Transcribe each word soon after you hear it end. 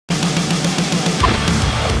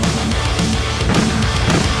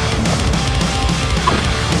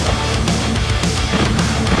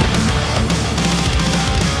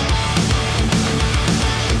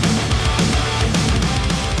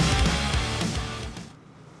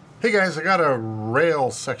Hey guys, I got a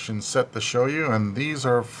rail section set to show you, and these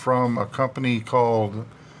are from a company called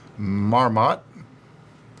Marmot.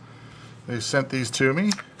 They sent these to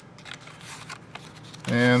me,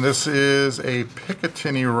 and this is a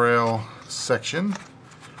Picatinny rail section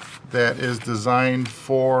that is designed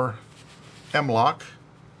for M-Lok.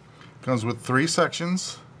 Comes with 3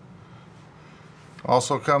 sections.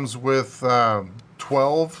 Also comes with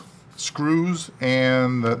 12 screws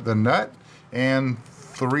and the nut, and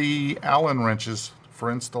 3 Allen wrenches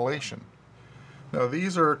for installation. Now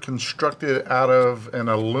these are constructed out of an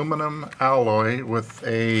aluminum alloy with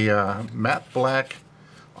a matte black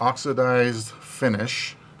oxidized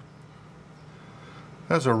finish.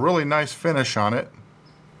 Has a really nice finish on it.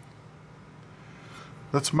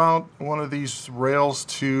 Let's mount one of these rails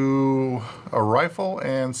to a rifle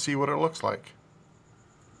and see what it looks like.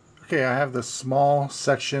 Okay, I have this small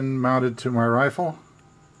section mounted to my rifle.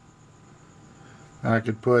 I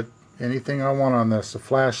could put anything I want on this. A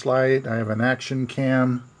flashlight, I have an action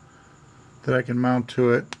cam that I can mount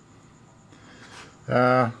to it.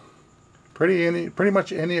 Pretty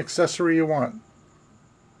much any accessory you want.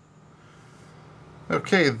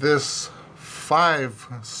 Okay, this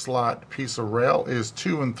 5-slot piece of rail is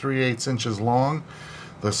 2 3/8 inches long.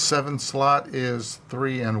 The 7-slot is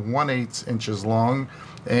 3 1/8 inches long,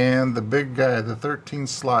 and the big guy, the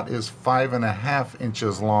 13-slot, is 5.5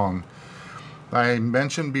 inches long. I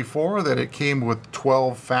mentioned before that it came with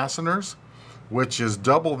 12 fasteners, which is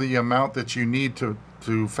double the amount that you need to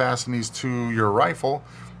fasten these to your rifle,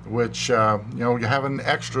 which having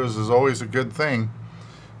extras is always a good thing.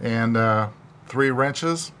 And 3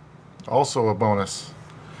 wrenches, also a bonus.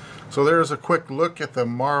 So there's a quick look at the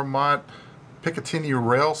Marmot Picatinny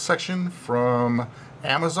rail section from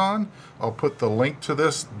Amazon. I'll put the link to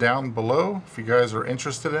this down below if you guys are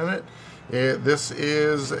interested in it. This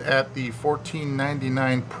is at the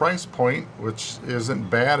 $14.99 price point, which isn't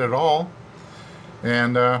bad at all.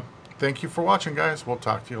 And thank you for watching, guys. We'll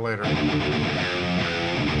talk to you later.